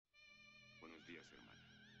a su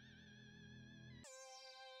hermana.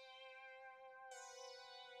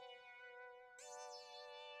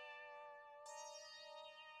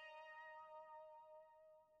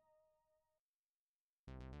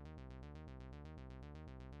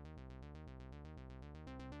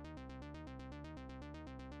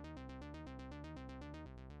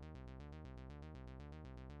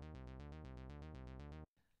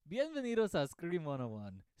 Bienvenidos a Scream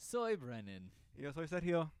 101. Soy Brennan. Yo soy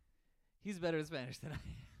Sergio. He's better at Spanish than I am.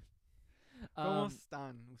 ¿Cómo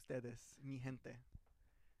están ustedes, mi gente?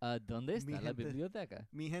 ¿Dónde está Mi la gente. biblioteca?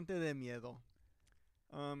 Mi gente de miedo.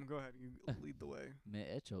 Go ahead. You lead the way. Me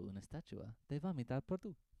he hecho una estatua de vomitar por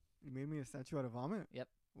tú. You made me a statue out of vomit? Yep.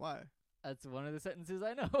 Why? That's one of the sentences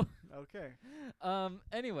I know. Okay.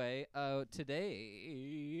 Anyway,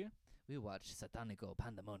 today we watch Satanico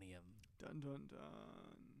Pandemonium. Dun dun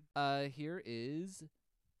dun. Here is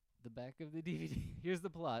the back of the DVD. Here's the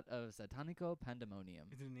plot of Satanico Pandemonium.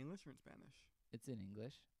 Is it in English or in Spanish? It's in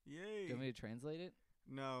English. Yay. Do you want me to translate it?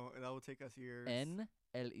 No, that will take us years. En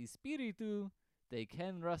el espíritu de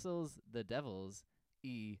Ken Russell's The Devils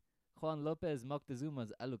y Juan López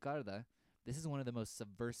Moctezuma's Alucarda. This is one of the most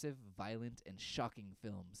subversive, violent, and shocking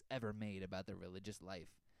films ever made about the religious life,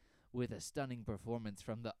 with a stunning performance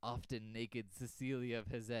from the often naked Cecilia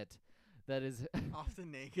Pezet. That is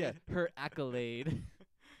Often naked. her accolade.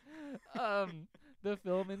 The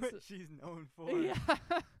film What she's known for. yeah.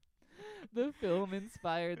 The film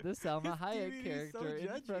inspired the Salma This Hayek DVD is so character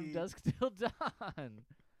in From judgy. Dusk Till Dawn.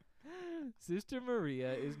 Sister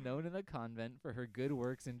Maria is known in the convent for her good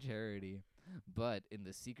works and charity, but in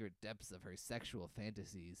the secret depths of her sexual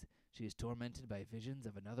fantasies, she is tormented by visions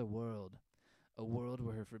of another world, a world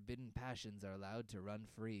where her forbidden passions are allowed to run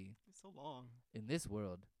free. It's so long. In this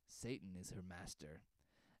world, Satan is her master.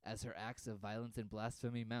 As her acts of violence and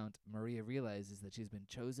blasphemy mount, Maria realizes that she's been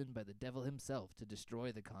chosen by the devil himself to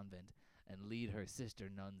destroy the convent and lead her sister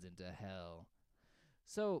nuns into hell.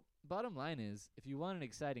 So, bottom line is, if you want an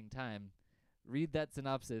exciting time, read that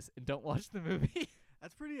synopsis and don't watch the movie.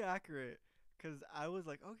 That's pretty accurate. Because I was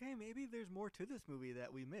like, okay, maybe there's more to this movie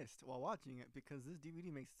that we missed while watching it because this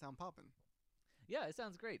DVD makes it sound poppin'. Yeah, it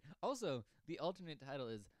sounds great. Also, the alternate title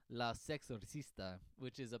is La Sexorcista,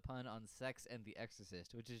 which is a pun on Sex and the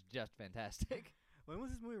Exorcist, which is just fantastic. When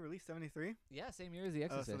was this movie released? 73? Yeah, same year as the Oh,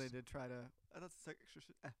 Exorcist. so they did try to.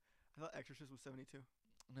 I thought Exorcist was 72.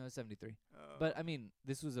 No, it's 73. Oh. But, I mean,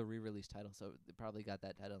 this was a re-release title, so they probably got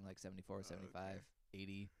that title in like 74, 75, Okay.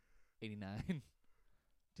 80, 89, Whenever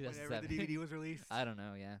 2007. the DVD was released. I don't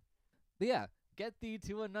know, yeah. But yeah, get thee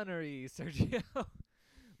to a nunnery, Sergio.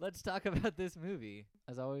 Let's talk about this movie.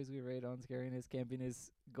 As always, we rate on scariness, campiness,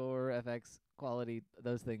 gore, FX, quality,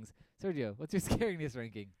 those things. Sergio, what's your scariness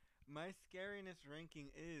ranking? My scariness ranking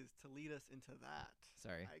is to lead us into that.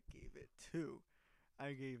 Sorry. I gave it 2.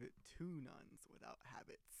 I gave it 2 nuns without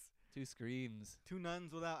habits. 2 screams. 2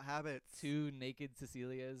 nuns without habits. 2 naked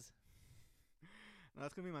Cecilias. No,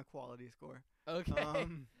 that's going to be my quality score. Okay.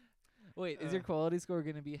 Wait, is your uh, quality score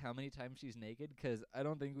going to be how many times she's naked? Because I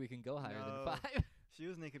don't think we can go higher No. than 5. She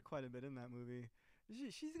was naked quite a bit in that movie.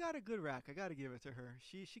 She's got a good rack. I got to give it to her.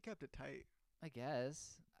 She kept it tight. I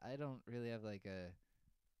guess. I don't really have like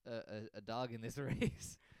a dog in this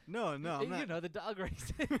race. No, I'm you not. know, the dog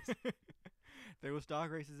races. There was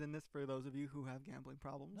dog races in this for those of you who have gambling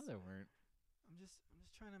problems. No, there weren't. I'm just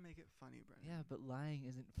trying to make it funny, Brennan. Yeah, but lying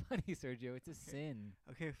isn't funny, Sergio. It's a sin.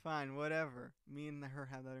 Okay, fine, whatever. Me and her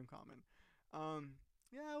have that in common.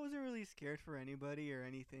 Yeah, I wasn't really scared for anybody or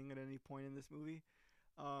anything at any point in this movie.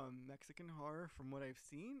 Mexican horror, from what I've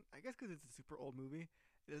seen, I guess because it's a super old movie,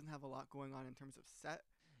 it doesn't have a lot going on in terms of set.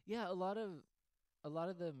 Yeah, a lot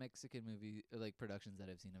of the Mexican movie like productions that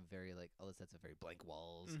I've seen are very like all the sets have very blank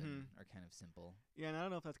walls and are kind of simple. Yeah, and I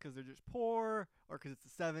don't know if that's because they're just poor or because it's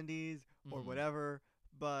the 70s or Mhm. whatever.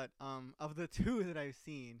 But of the 2 that I've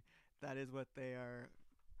seen, that is what they are.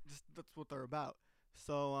 That's what they're about.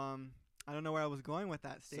 So I don't know where I was going with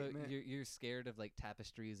that statement. So you're scared of like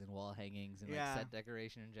tapestries and wall hangings and Yeah. like set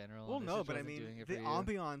decoration in general. Well, and this no, just but I wasn't mean, doing it the for you?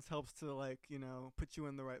 ambiance helps to like put you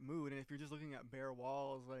in the right mood. And if you're just looking at bare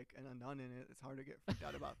walls like and a nun in it, it's hard to get freaked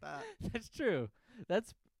out about that. That's true.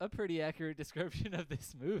 That's a pretty accurate description of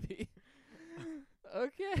this movie.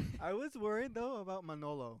 Okay. I was worried though about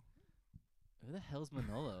Manolo. Who the hell's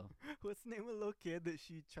Manolo? What's the name of the little kid that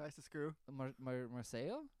she tries to screw?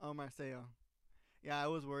 Marcelo? Oh, Marcelo. Yeah, I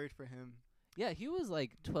was worried for him. Yeah, he was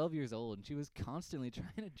like 12 years old, and she was constantly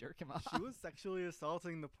trying to jerk him off. She was sexually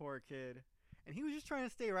assaulting the poor kid. and he was just trying to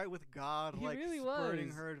stay right with God, He like really spurting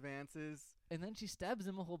was. her advances. And then she stabs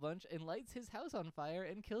him a whole bunch and lights his house on fire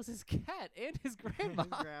and kills his cat and his grandma.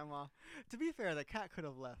 His grandma. To be fair, the cat could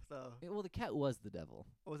have left though. Well, the cat was the devil.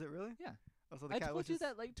 Was it really? Yeah. Oh, so the I cat told was you just,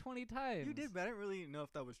 that like 20 times. You did, but I didn't really know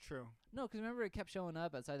if that was true. No, because remember it kept showing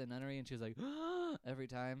up outside the nunnery and she was like, every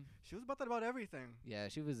time. She was about that about everything. Yeah,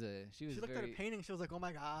 she was She looked at a painting. She was like, "Oh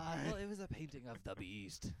my god." Well, it was a painting of the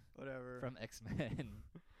Beast Whatever. from X-Men.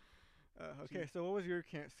 Okay, so what was your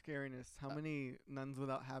scariness? How many nuns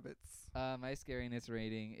without habits? My scariness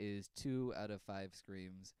rating is 2 out of 5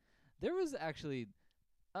 screams. There was actually,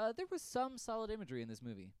 there was some solid imagery in this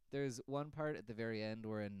movie. There's one part at the very end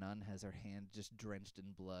where a nun has her hand just drenched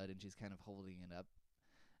in blood and she's kind of holding it up,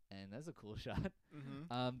 and that's a cool shot.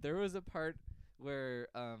 Mm-hmm. There was a part where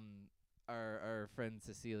our friend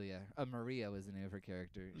Cecilia, Maria was the name of her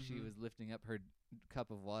character. She Mhm. was lifting up her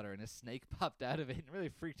cup of water and a snake popped out of it and really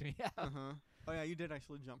freaked me out. Uh-huh. Oh yeah, you did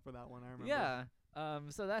actually jump for that one. I remember. Yeah.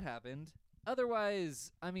 So that happened.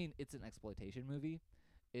 Otherwise, I mean, it's an exploitation movie.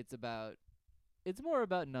 It's more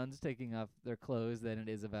about nuns taking off their clothes than it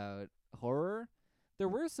is about horror. There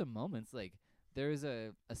were some moments like there's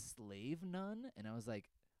a slave nun, and I was like,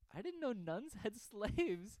 I didn't know nuns had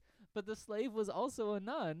slaves, but the slave was also a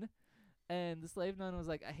nun, and the slave nun was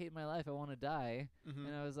like, I hate my life, I want to die. Mm-hmm.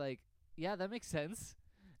 And I was like, yeah, that makes sense.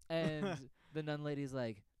 And the nun lady's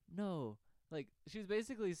like, no. Like, she was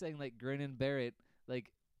basically saying, like, grin and bear it.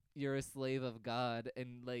 Like, you're a slave of God,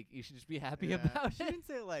 and, like, you should just be happy about She it. didn't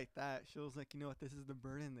say it like that. She was like, you know what, this is the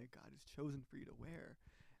burden that God has chosen for you to wear.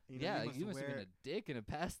 And, You must have been a dick in a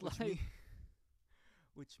past which, life.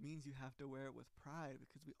 which means you have to wear it with pride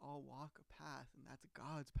because we all walk a path, and that's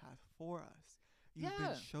God's path for us. You've been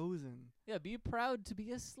Yeah. chosen. Yeah, be proud to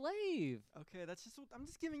be a slave. Okay, that's just. I'm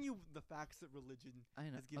just giving you the facts that religion I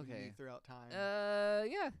know. has given me Okay. throughout time.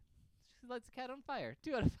 Yeah. She lights a cat on fire.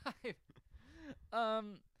 2 out of 5.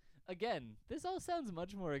 Again, this all sounds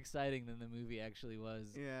much more exciting than the movie actually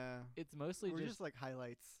was. Yeah. It's mostly We're just just like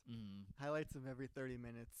highlights. mm. Highlights of every 30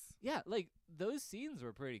 minutes. Yeah, like those scenes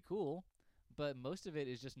were pretty cool, but most of it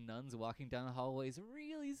is just nuns walking down the hallways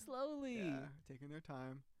really slowly. Yeah, taking their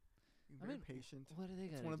time. Being I very mean, patient. What are they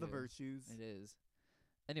It's gonna one of the do? virtues. It is.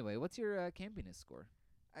 Anyway, what's your campiness score?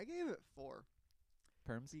 I gave it 4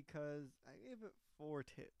 Perms? because I gave it 4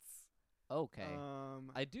 tits. Okay. Um,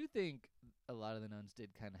 I do think a lot of the nuns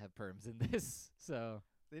did kind of have perms in this, so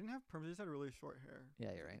they didn't have perms. They just had really short hair.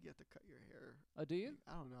 yeah, you're right. You have to cut your hair. Oh, do you?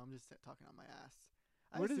 I don't know. I'm just talking on my ass.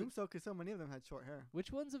 I Where does assume so because so many of them had short hair.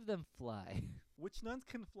 Which ones of them fly? Which nuns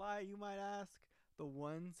can fly, you might ask? The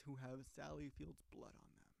ones who have Sally Field's blood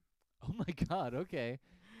on them. Oh my god, okay.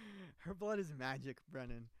 Her blood is magic,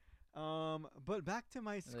 Brennan. But back to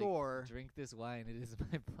my score. Drink this wine, it is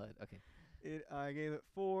my blood. Okay. I gave it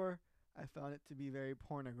 4. I found it to be very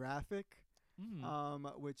pornographic.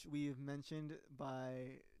 Which we've mentioned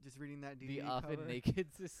by just reading that DVD The often cover. naked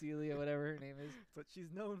Cecilia, whatever her name is. That's what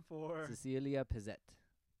she's known for. Cecilia Pizzette.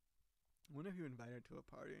 What if you invite her to a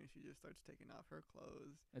party and she just starts taking off her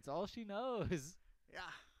clothes? That's all she knows. Yeah.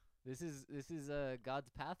 This is God's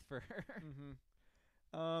path for her.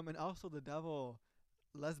 Mm-hmm. And also the devil,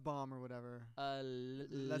 Lesbom or whatever.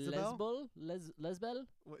 Lesbel? Lesbel?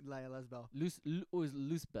 What, like Lesbel.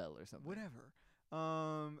 Loosebell or something. Whatever.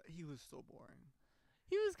 He was so boring.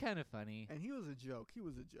 He was kind of funny. And he was a joke.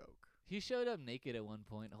 He showed up naked at one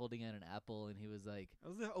point, holding out an apple, and he was like, That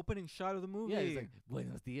was the opening shot of the movie. yeah, he's like,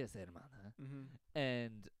 Buenos dias, hermana. Mm-hmm.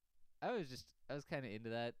 And I was kind of into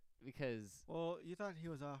that because Well, you thought he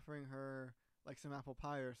was offering her like some apple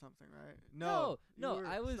pie or something, right? No, you no, were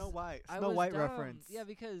I was Snow White. I Snow was White dumb. reference. Yeah,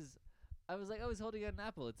 because I was like, I was holding out an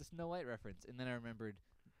apple. It's a Snow White reference, and then I remembered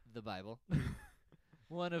the Bible,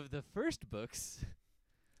 one of the first books.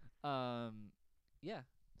 Yeah,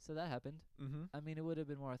 so that happened. Mm-hmm. I mean, it would have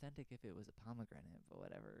been more authentic if it was a pomegranate, but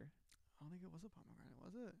whatever. I don't think it was a pomegranate,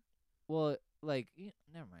 was it? Well, like,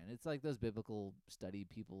 never mind. It's like those biblical study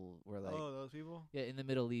people were like, Oh, those people? yeah, in the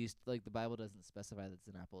Middle East, like the Bible doesn't specify that it's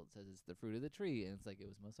an apple. It says it's the fruit of the tree, and it's like it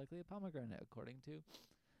was most likely a pomegranate according to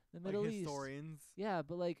the Middle Like East. historians. Yeah,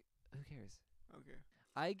 but like, who cares? Okay.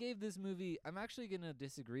 I gave this movie. I'm actually gonna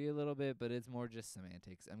disagree a little bit, but it's more just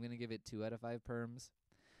semantics. I'm gonna give it 2 out of 5 perms,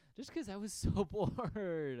 just 'cause I was so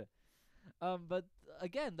bored. But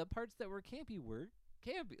again, the parts that were campy were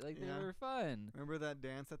campy. Like Yeah. they were fun. Remember that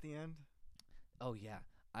dance at the end? Oh yeah,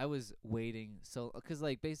 I was waiting. So, 'cause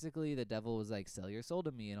like basically the devil was like, "Sell your soul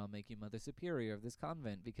to me, and I'll make you Mother Superior of this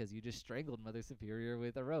convent because you just strangled Mother Superior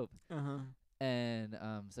with a rope." Uh-huh. And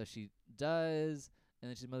so she does, and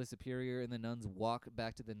then she's Mother Superior, and the nuns walk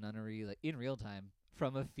back to the nunnery like in real time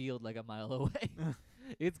from a field like a mile away.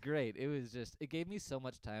 It's great. It gave me so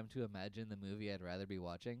much time to imagine the movie I'd rather be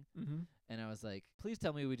watching. Mm-hmm. And I was like, please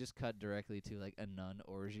tell me we just cut directly to like a nun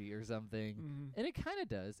orgy or something. Mm-hmm. And it kind of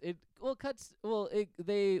does. It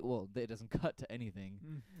doesn't cut to anything.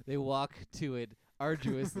 They walk to it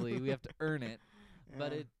arduously. We have to earn it.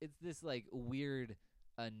 But it's this like weird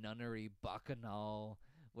nunnery bacchanal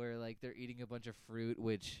where like they're eating a bunch of fruit,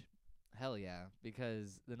 which hell yeah,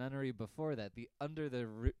 because the nunnery before that, under the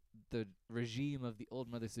regime of the old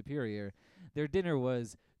Mother Superior, their dinner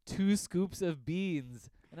was 2 scoops of beans,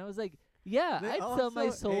 and I was like, yeah, They I'd sell my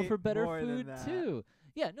also soul for ate better more than food that. too.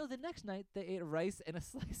 Yeah, no, the next night they ate rice and a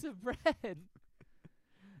slice of bread.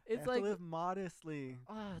 They It's have like to live modestly.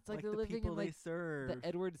 it's like they're the living people in like they serve. the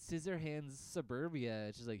Edward Scissorhands suburbia.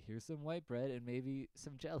 It's just like, here's some white bread and maybe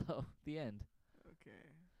some Jello. The end. Okay,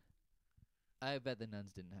 I bet the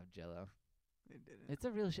nuns didn't have Jello. they didn't. It's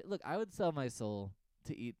a real shit. Look, I would sell my soul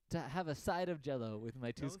to have a side of Jello with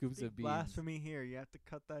my 2 Don't scoops speak of beans. blasphemy here. You have to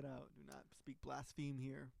cut that out. Do not speak blaspheme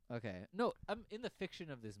here. Okay. No, I'm in the fiction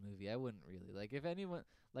of this movie. I wouldn't really. Like, if anyone,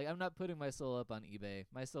 like, I'm not putting my soul up on eBay.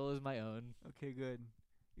 My soul is my own. Okay, good.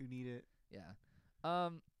 You need it. Yeah.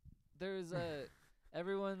 There's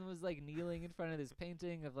everyone was like kneeling in front of this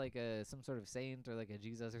painting of like some sort of saint or like a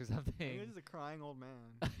Jesus or You're something. just a crying old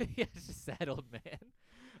man, Yeah, it's just a sad old man.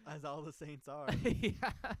 as all the saints are. Yeah.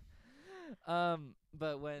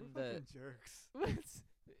 But when We're fucking jerks.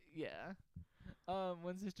 yeah.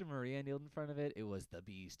 When Sister Maria kneeled in front of it, it was the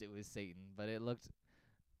beast. It was Satan, but it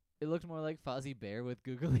looked more like Fozzie Bear with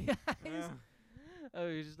googly eyes. Yeah. I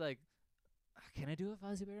was just like, can I do a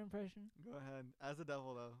Fozzie Bear impression? Go ahead. As the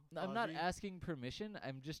devil, though. No, I'm not Ozzy? asking permission.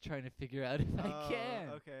 I'm just trying to figure out if I Oh, can.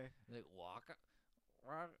 Okay. Like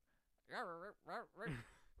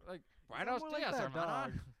like sound buenos more like dias, that hermano.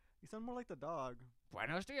 dog. You sound more like the dog.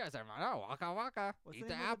 Buenos dias, hermano. Waka waka. What's Eat the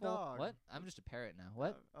the name of the apple. dog? What? I'm just a parrot now.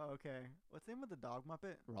 What? Oh, okay. What's the name of the dog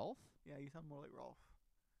Muppet? Rolf? Yeah, you sound more like Rolf.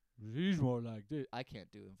 He's more like this. I can't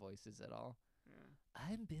do voices at all. Yeah.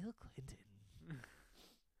 I'm Bill Clinton.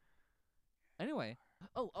 Anyway.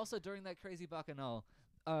 Oh, also during that crazy bacchanal,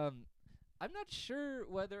 I'm not sure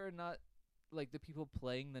whether or not like the people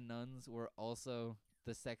playing the nuns were also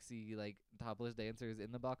the sexy like topless dancers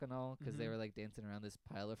in the bacchanal, 'cause they Mhm. were like dancing around this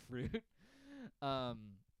pile of fruit.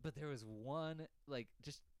 But there was one like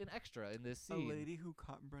just an extra in this A scene. lady who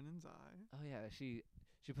caught Brennan's eye Oh yeah, she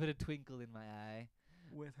put a twinkle in my eye,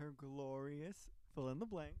 with her glorious fill in the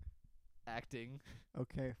blank. acting.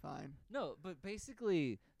 Okay, fine. No, but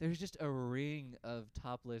basically, there's just a ring of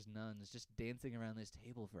topless nuns just dancing around this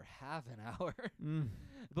table for half an hour.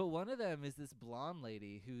 But one of them is this blonde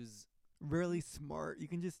lady who's Really smart. You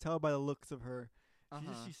can just tell by the looks of her.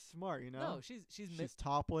 uh-huh. She's smart, you know? No, she's She's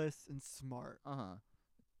topless and smart.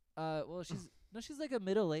 well, she's like a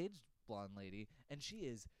middle-aged blonde lady, and she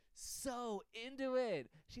is so into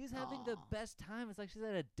it. She's having the Aw. best time. It's like she's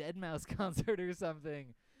at a Dead Mouse concert or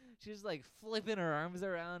something. She's like flipping her arms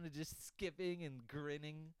around and just skipping and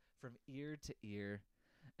grinning from ear to ear.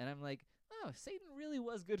 And I'm like, oh, Satan really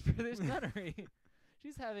was good for this nunnery.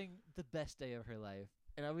 She's having the best day of her life.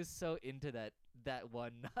 And I was so into that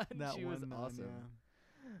one nun. That she one was nun, awesome.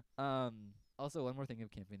 yeah. Also, one more thing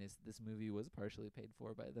of campiness. This movie was partially paid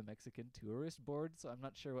for by the Mexican Tourist Board, so I'm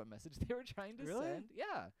not sure what message they were trying to Really? send.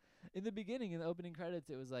 Yeah. In the beginning, in the opening credits,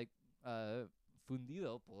 it was like,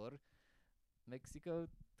 fundido por Mexico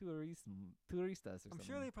Turistas or something. I'm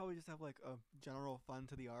sure they probably just have like a general fund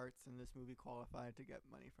to the arts, and this movie qualified to get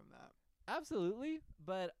money from that. Absolutely,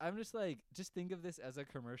 but I'm just like, just think of this as a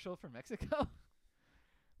commercial for Mexico.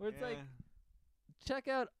 Where it's like, Yeah. check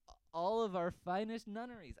out all of our finest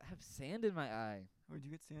nunneries. I have sand in my eye. Where'd you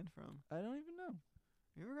get sand from? I don't even know.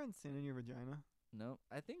 You ever gotten sand in your vagina? No,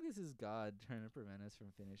 I think this is God trying to prevent us from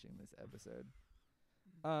finishing this episode.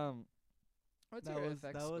 What's that your was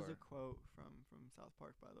FX that score? was a quote from South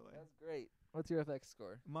Park, by the way. That's great. What's your FX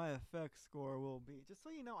score? My FX score will be, just so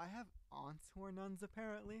you know, I have aunts who are nuns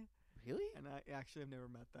apparently, Really? and I actually have never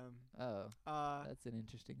met them. Oh, that's an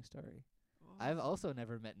interesting story. what I've was- also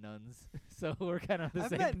never met nuns, so we're kind of on the I've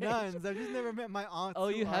same met page. nuns. I've just never met my aunts. Oh,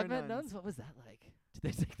 who you are have met nuns? What was that like? Did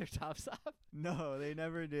they take their tops off? No, they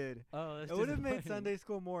never did. Oh, that's It would have made disappointing. Sunday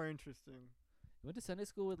school more interesting. You went to Sunday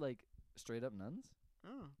school with like straight up nuns?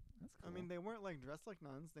 Oh, That's I mean, they weren't like dressed like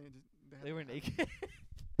nuns. They just had they were the- naked.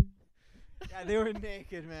 Yeah, they were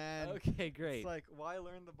naked, man. Okay, great. It's like, why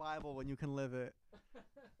learn the Bible when you can live it?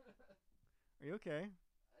 Are you okay?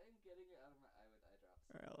 I'm getting it out of my eye with eye drops.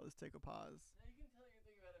 All right, let's take a pause. Now you can tell your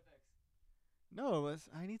thing about FX. No, it was,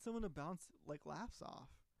 I need someone to bounce like laughs off.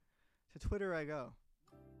 To Twitter I go.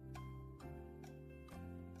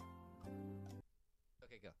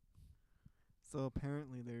 Okay, go. So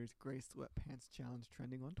apparently there's gray sweatpants challenge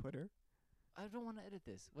trending on Twitter. I don't want to edit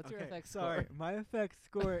this. What's your Okay, effect sorry. score? My effect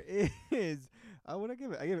score is what did I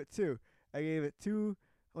give it? I gave it 2. I gave it 2.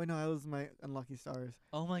 Oh no, that was my unlucky stars.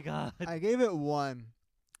 Oh my god. I gave it 1.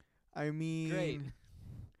 I mean, Great.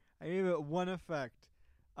 I gave it 1 effect.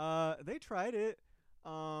 They tried it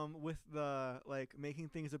with the like making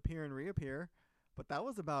things appear and reappear, but that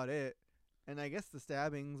was about it. And I guess the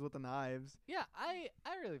stabbings with the knives. Yeah, I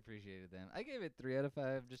really appreciated them. I gave it 3 out of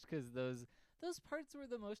 5 just 'cause those parts were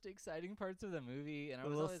the most exciting parts of the movie, and I The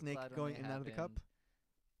was little always snake glad when going they in and out of the cup. happened.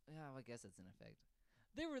 Yeah, well, I guess that's an effect.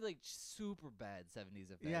 They were like super bad 70s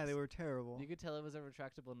effects. Yeah, they were terrible. You could tell it was a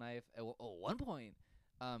retractable knife. At one point,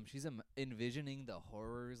 she's envisioning the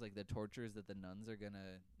horrors, like the tortures that the nuns are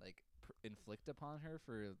gonna like inflict upon her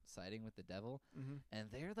for siding with the devil,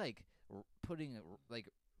 and they're like putting like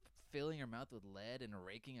filling her mouth with lead and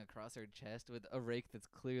raking across her chest with a rake that's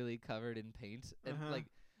clearly covered in paint, and like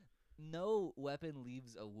no weapon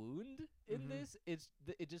leaves a wound in this.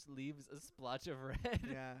 It just leaves a splotch of red.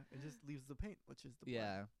 Yeah, it just leaves the paint, which is the blood.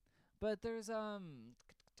 Yeah, but there's a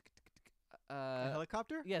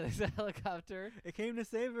helicopter. Yeah, there's a helicopter. It came to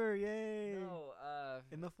save her, yay! No,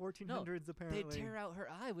 in the 1400s, apparently. They tear out her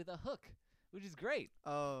eye with a hook, which is great.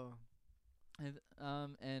 Oh. And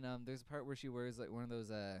there's a part where she wears like one of those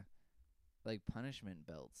like punishment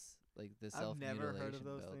belts, like the self-mutilation I've never heard of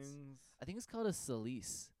those belts. things. I think it's called a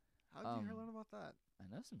cilice. How did you learn about that? I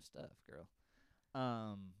know some stuff, girl.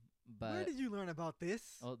 But Where did you learn about this?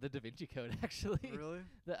 Oh, the Da Vinci Code, actually. Really?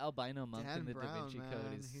 The albino monk Dan in the Da Brown, Vinci man.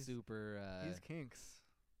 Code is He's super. He's kinks.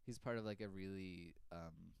 He's part of like a really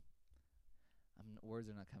words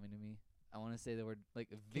are not coming to me. I want to say the word like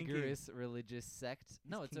a Kinky. vigorous religious sect.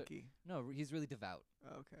 No, He's it's kinky. he's really devout.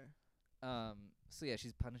 Oh, okay. So yeah,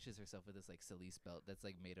 she punishes herself with this like silice belt that's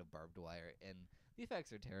like made of barbed wire, and the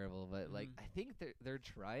effects are terrible. But like, I think they're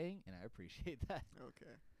trying, and I appreciate that.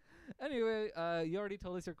 Okay. Anyway, you already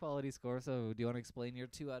told us your quality score, so do you want to explain your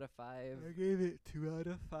 2 out of 5? I gave it 2 out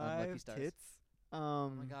of 5 Lucky stars. tits. Oh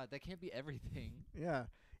my god, that can't be everything. Yeah.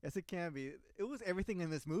 Yes, it can be. It was everything in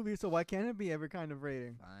this movie, so why can't it be every kind of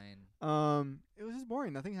rating? Fine. It was just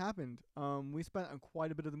boring. Nothing happened. We spent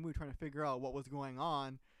quite a bit of the movie trying to figure out what was going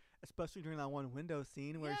on, especially during that one window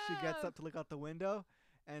scene where she gets up to look out the window,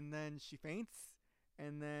 and then she faints,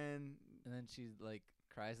 and then she like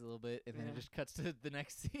cries a little bit, and then it just cuts to the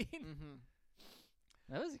next scene.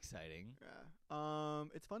 That was exciting. Yeah.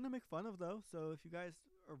 It's fun to make fun of though. So if you guys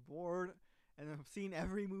are bored and have seen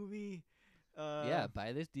every movie,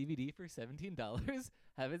 buy this DVD for $17.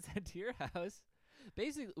 Have it sent to your house.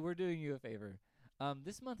 Basically, we're doing you a favor.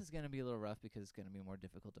 This month is gonna be a little rough because it's gonna be more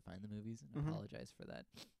difficult to find the movies, and I apologize for that.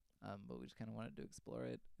 But we just kind of wanted to explore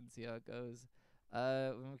it and see how it goes.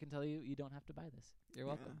 We can tell you don't have to buy this. You're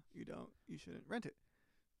welcome. You don't. You shouldn't rent it.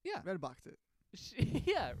 Yeah. Redbox it.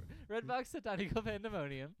 Yeah. Redbox Satanical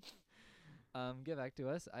Pandemonium. Get back to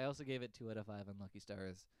us. I also gave it 2 out of 5 unlucky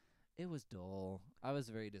stars. It was dull. I was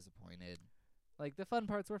very disappointed. Like, the fun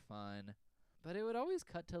parts were fun, but it would always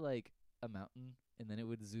cut to, like, a mountain, and then it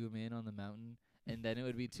would zoom in on the mountain, and then it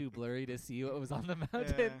would be too blurry to see what was on the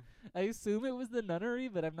mountain. Yeah. I assume it was the nunnery,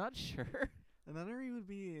 but I'm not sure. The nunnery would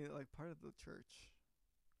be, like, part of the church,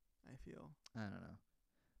 I feel. I don't know.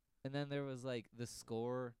 And then there was, like, the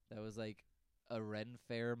score that was, like, a Ren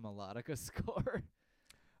Fair melodica score.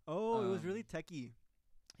 Oh, it was really techie.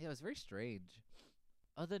 Yeah, it was very strange.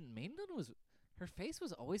 Oh, the main nun was... Her face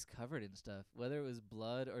was always covered in stuff, whether it was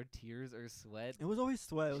blood or tears or sweat. It was always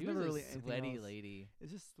sweat. It was She never was really a anything sweaty else. lady.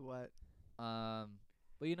 It's just sweat. But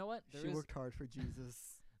you know what? She worked hard for Jesus.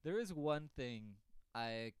 There is one thing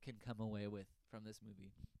I can come away with from this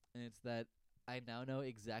movie, and it's that I now know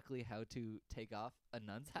exactly how to take off a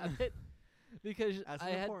nun's habit. Because That's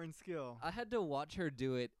an important skill. I had to watch her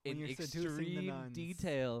do it When in you're seducing the extreme nuns.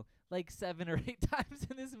 detail, like 7 or 8 times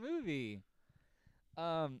in this movie.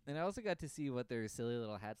 And I also got to see what their silly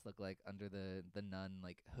little hats look like under the nun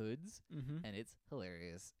like hoods, and it's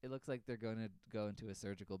hilarious. It looks like they're going to go into a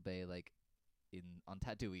surgical bay, like on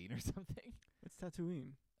Tatooine or something. What's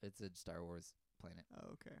Tatooine? It's a Star Wars planet.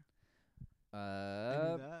 Oh, okay. I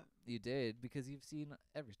knew that. You did because you've seen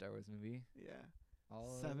every Star Wars movie. Yeah. All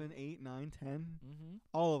 7, 8, 9, 10. Mm-hmm.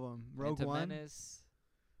 All of them. Rogue Phantom One. Menace,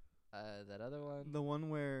 that other one. The one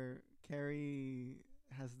where Carrie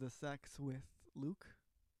has the sex with Luke.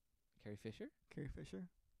 Carrie Fisher. Carrie Fisher.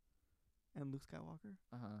 And Luke Skywalker.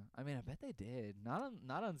 I mean, I bet they did.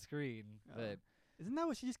 Not on screen, but isn't that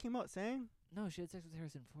what she just came out saying? no, she had sex with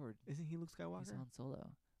Harrison Ford. Isn't he Luke He's Skywalker? Han Solo.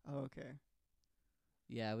 Oh, okay.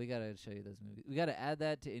 Yeah, we gotta show you those movies. We gotta add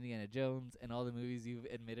that to Indiana Jones and all the movies you've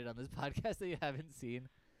admitted on this podcast that you haven't seen.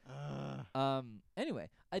 Anyway,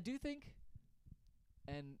 I do think,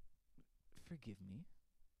 and forgive me,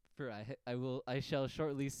 for I shall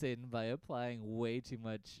shortly sin by applying way too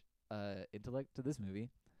much intellect to this movie,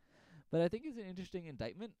 but I think it's an interesting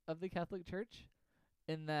indictment of the Catholic Church,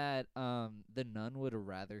 in that the nun would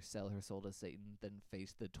rather sell her soul to Satan than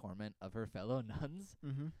face the torment of her fellow nuns,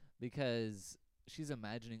 Mm-hmm. because she's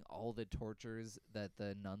imagining all the tortures that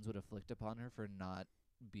the nuns would afflict upon her for not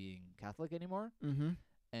being Catholic anymore. Mm-hmm.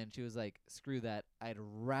 And she was like, screw that. I'd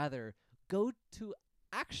rather go to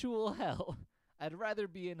actual hell. I'd rather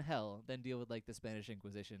be in hell than deal with like the Spanish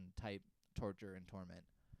Inquisition type torture and torment.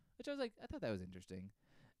 Which I was like, I thought that was interesting.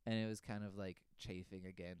 And it was kind of like chafing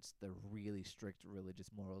against the really strict religious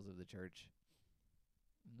morals of the church.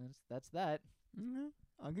 And that's that. Mm-hmm.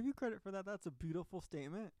 I'll give you credit for that. That's a beautiful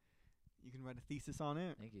statement. You can write a thesis on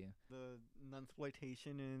it. Thank you. The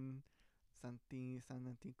nunsploitation in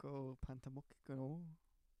Santico Pantamocco.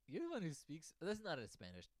 You're the one who speaks. That's not a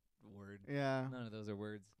Spanish word. Yeah. None of those are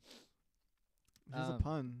words. It's a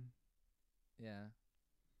pun. Yeah.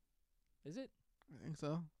 Is it? I think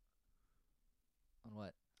so. On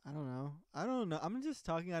what? I don't know. I'm just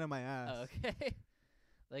talking out of my ass. Oh, okay.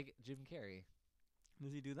 Like Jim Carrey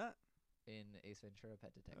Does he do that? in Ace Ventura: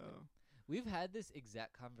 Pet Detective. Oh. We've had this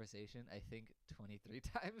exact conversation, I think, 23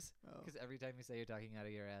 times. Oh. Because every time you say you're talking out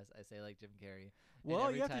of your ass, I say like Jim Carrey. And Well,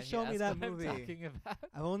 every you have to time show me ask that what movie. I'm talking about.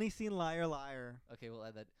 I've only seen Liar Liar Okay, we'll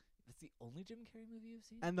add that. That's the only Jim Carrey movie you've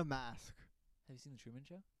seen? and The Mask. Have you seen The Truman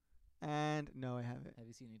Show? And no, I haven't. Have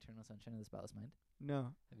you seen Eternal Sunshine of the Spotless Mind?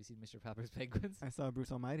 No, Have you seen Mr. Popper's Penguins? I saw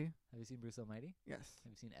Bruce Almighty. Have you seen Bruce Almighty? Yes.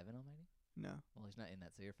 Have you seen Evan Almighty? No. Well, he's not in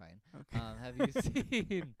that, so you're fine. Okay. Have you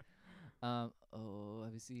seen?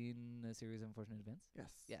 Have you seen A Series of Unfortunate Events?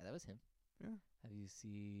 Yes. Yeah, that was him. Yeah. Have you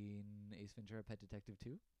seen Ace Ventura: Pet Detective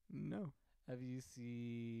 2? No. Have you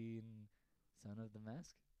seen Son of the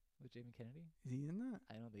Mask with Jamie Kennedy? Is he in that?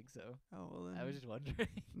 I don't think so. Oh well. Then. I was just wondering.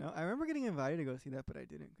 No, I remember getting invited to go see that, but I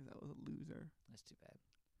didn't because I was a loser. That's too bad.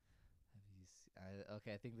 Have you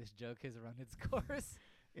okay, I think this joke has run its course.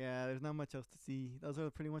 Yeah, there's not much else to see. Those are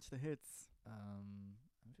pretty much the hits.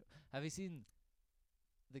 Have you seen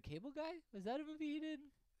The Cable Guy? Was that a movie he did?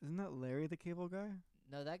 Isn't that Larry the Cable Guy?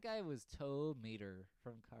 No, that guy was Toe Mater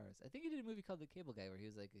from Cars. I think he did a movie called The Cable Guy where he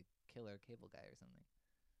was like a killer cable guy or something.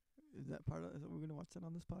 Is that part of? Is that we're gonna watch that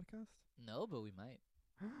on this podcast? No, but we might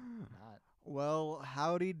not. Well,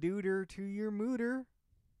 howdy dooter to your mooter.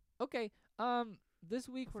 Okay. This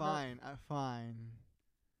week we're not. Fine. Fine.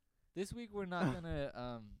 This week we're not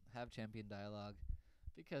gonna have champion dialogue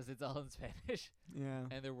because it's all in Spanish Yeah.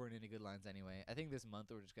 and there weren't any good lines anyway. I think this month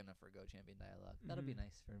we're just gonna forgo champion dialogue. That'll be Mhm.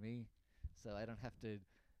 nice for me, so I don't have to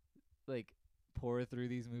like pour through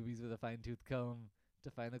these movies with a fine-tooth comb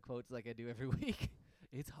to find the quotes like I do every week.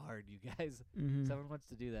 It's hard, you guys. Mm-hmm. Someone wants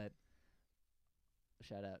to do that.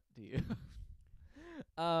 Shout out to you.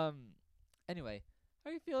 Anyway, how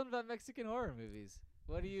are you feeling about Mexican horror movies?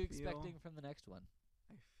 What are you expecting from the next one?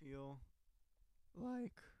 I feel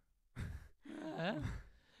like.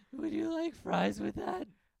 Would you like fries with that?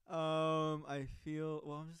 I feel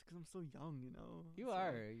well. I'm just 'cause I'm so young, you know. You so-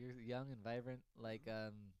 are. You're young and vibrant, like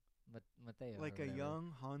Mateo. like or a whatever.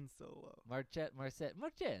 young Han Solo. Marcello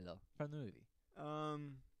from the movie.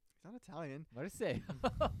 He's not Italian. Marcelo.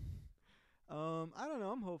 I don't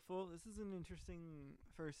know. I'm hopeful. This is an interesting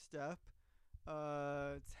first step.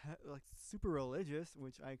 It's like super religious,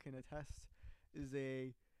 which I can attest is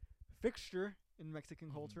a fixture in Mexican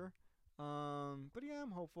Mhm. culture. But yeah,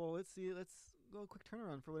 I'm hopeful. Let's see. Let's go a quick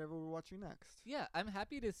turnaround for whatever we're watching next. Yeah, I'm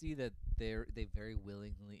happy to see that they very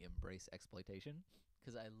willingly embrace exploitation,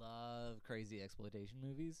 'cause I love crazy exploitation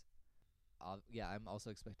movies. Yeah, I'm also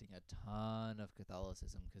expecting a ton of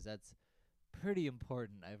Catholicism 'cause that's pretty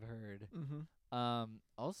important, I've heard. Mm-hmm.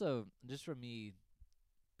 Also, just from me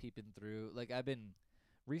peeping through, like I've been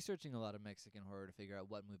researching a lot of Mexican horror to figure out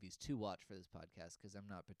what movies to watch for this podcast 'cause I'm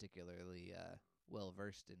not particularly well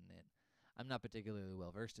versed in it.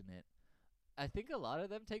 I think a lot of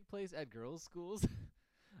them take place at girls' schools.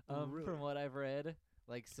 Really? From what I've read,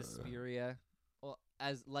 like Suspiria. Well,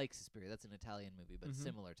 Suspiria, that's an Italian movie, but Mhm.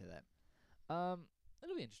 similar to that.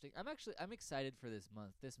 It'll be interesting. I'm excited for this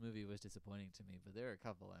month. This movie was disappointing to me, but there are a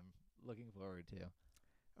couple I'm looking forward to.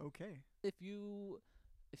 Okay. If you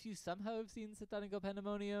somehow have seen Satanico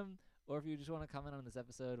Pandemonium, or if you just want to comment on this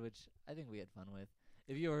episode, which I think we had fun with.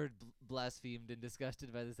 If you were blasphemed and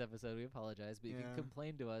disgusted by this episode, we apologize. But you Yeah. can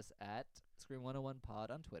complain to us at Scream101pod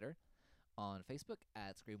on Twitter, on Facebook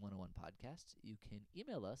at Scream101podcast. You can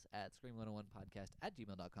email us at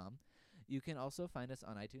Scream101podcast@gmail.com. You can also find us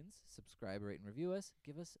on iTunes. Subscribe, rate, and review us.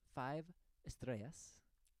 Give us 5 estrellas.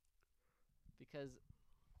 Because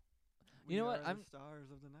You know what? We are the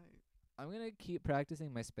stars of the night. I'm going to keep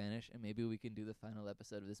practicing my Spanish, and maybe we can do the final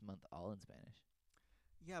episode of this month all in Spanish.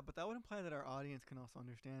 Yeah, but that would imply that our audience can also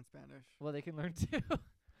understand Spanish. Well, they can learn too.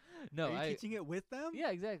 No, Are you teaching it with them?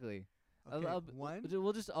 Yeah, exactly. Okay, one.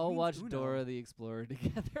 We'll just all means watch uno. Dora the Explorer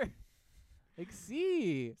together. Like,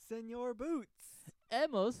 sí, Senor Boots.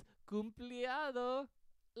 hemos cumplido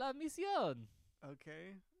la misión.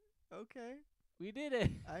 Okay. Okay. We did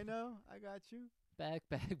it. I know. I got you.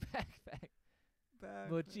 Backpack. Back.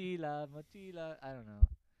 Mochila. I don't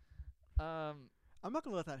know. I'm not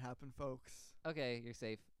gonna let that happen, folks. Okay, you're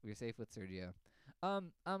safe. We're safe with Sergio.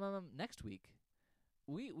 Next week,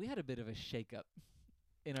 we had a bit of a shakeup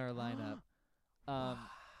in our lineup. Well,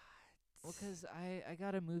 'cause I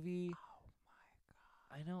got a movie. Oh my god.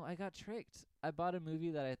 I know, I got tricked. I bought a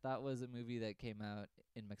movie that I thought was a movie that came out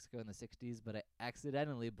in Mexico in the 60s, but I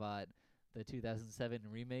accidentally bought the 2007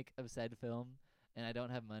 remake of said film, and I don't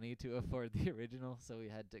have money to afford the original, so we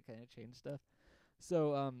had to kind of change stuff.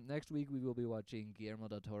 So next week we will be watching Guillermo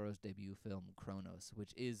del Toro's debut film, Cronos,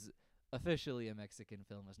 which is officially a Mexican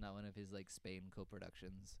film. It's not one of his, like, Spain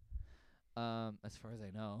co-productions. As far as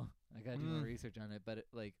I know. I gotta do more research on it, but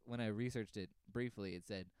when I researched it briefly, it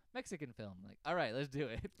said Mexican film. Like, all right, let's do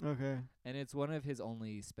it. Okay. And it's one of his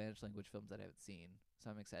only Spanish language films that I haven't seen, so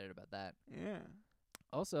I'm excited about that. Yeah.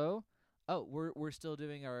 Also, we're still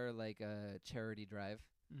doing our charity drive.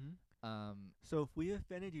 Mhm. Um, So if we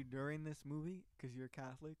offended you during this movie, 'cause you're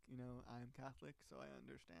Catholic, I am Catholic, so I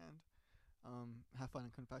understand. Have fun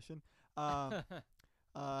in confession. And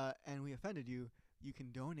we offended you. You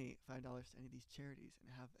can donate $5 to any of these charities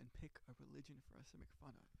and pick a religion for us to make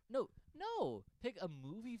fun of. no, pick a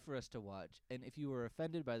movie for us to watch, and if you were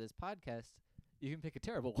offended by this podcast, you can pick a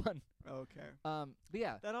terrible one. Okay. But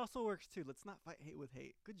yeah, That also works too. Let's not fight hate with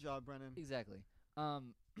hate. Good job, Brennan. exactly.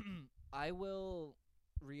 I will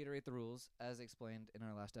reiterate the rules as explained in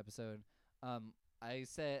our last episode. I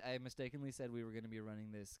mistakenly said we were going to be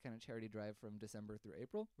running this kind of charity drive from December through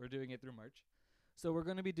April. We're doing it through March. So we're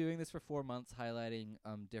going to be doing this for 4 months, highlighting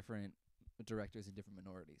different directors and different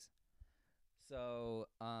minorities. So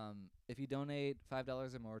if you donate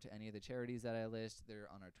 $5 or more to any of the charities that I list, they're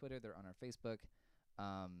on our Twitter, they're on our Facebook,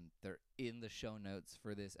 they're in the show notes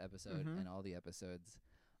for this episode and all the episodes.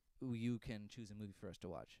 You can choose a movie for us to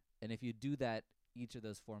watch. And if you do that each of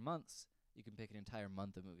those 4 months, you can pick an entire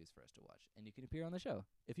month of movies for us to watch. And you can appear on the show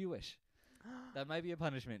if you wish. That might be a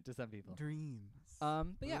punishment to some people. Dreams.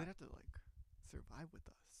 But yeah. They'd have to survive with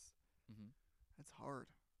us. Mm-hmm. That's hard.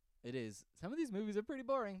 It is. Some of these movies are pretty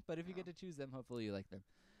boring, but if you get to choose them, hopefully you like them.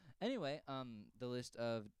 Anyway, the list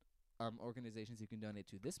of organizations you can donate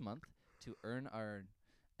to this month to earn our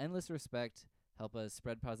endless respect, help us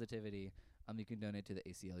spread positivity. You can donate to the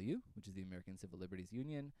ACLU, which is the American Civil Liberties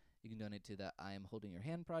Union. You can donate to the I Am Holding Your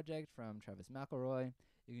Hand project from Travis McElroy.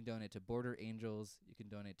 You can donate to Border Angels. You can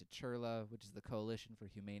donate to CHIRLA, which is the Coalition for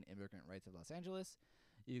Humane Immigrant Rights of Los Angeles.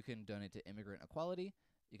 You can donate to Immigrant Equality.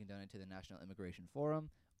 You can donate to the National Immigration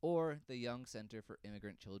Forum or the Young Center for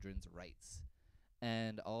Immigrant Children's Rights.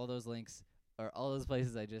 And all those links are all those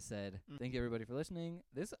places I just said. Thank you, everybody, for listening.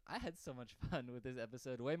 I had so much fun with this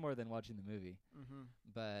episode, way more than watching the movie. Mm-hmm.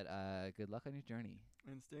 But good luck on your journey.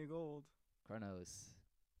 And stay gold. Chronos.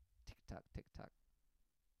 Tick-tock, tick-tock.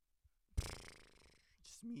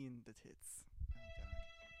 Just me and the tits.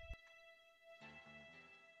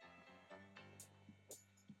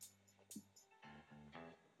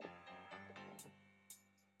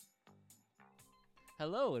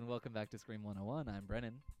 Hello, and welcome back to Scream 101. I'm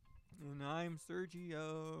Brennan. And I'm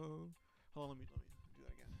Sergio. Hold on, let me do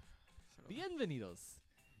that again. Bienvenidos.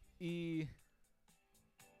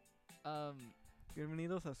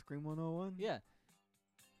 Bienvenidos a Scream 101. Yeah.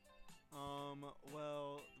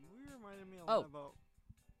 Well, the movie reminded me a lot about.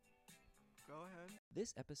 Go ahead.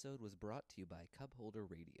 This episode was brought to you by Cupholder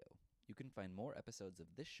Radio. You can find more episodes of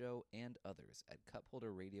this show and others at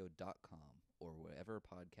cupholderradio.com or wherever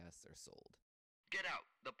podcasts are sold. Get out.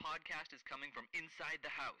 The podcast is coming from inside the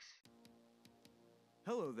house.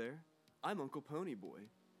 Hello there. I'm Uncle Ponyboy.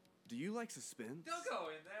 Do you like suspense? Don't go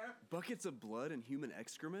in there. Buckets of blood and human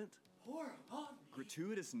excrement? Pour upon me.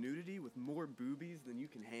 Gratuitous nudity with more boobies than you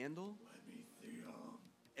can handle? Let me see 'em.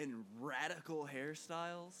 And radical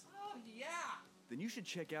hairstyles? Oh, yeah. Then you should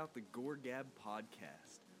check out the Gore Gab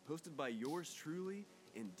podcast, hosted by yours truly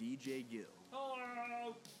and DJ Gill.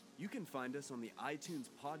 Hello. You can find us on the iTunes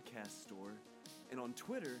podcast store and on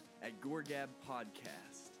Twitter at GoreGab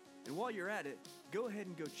Podcast. And while you're at it, go ahead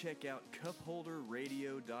and go check out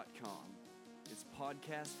cupholderradio.com. It's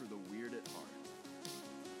podcast for the weird at heart.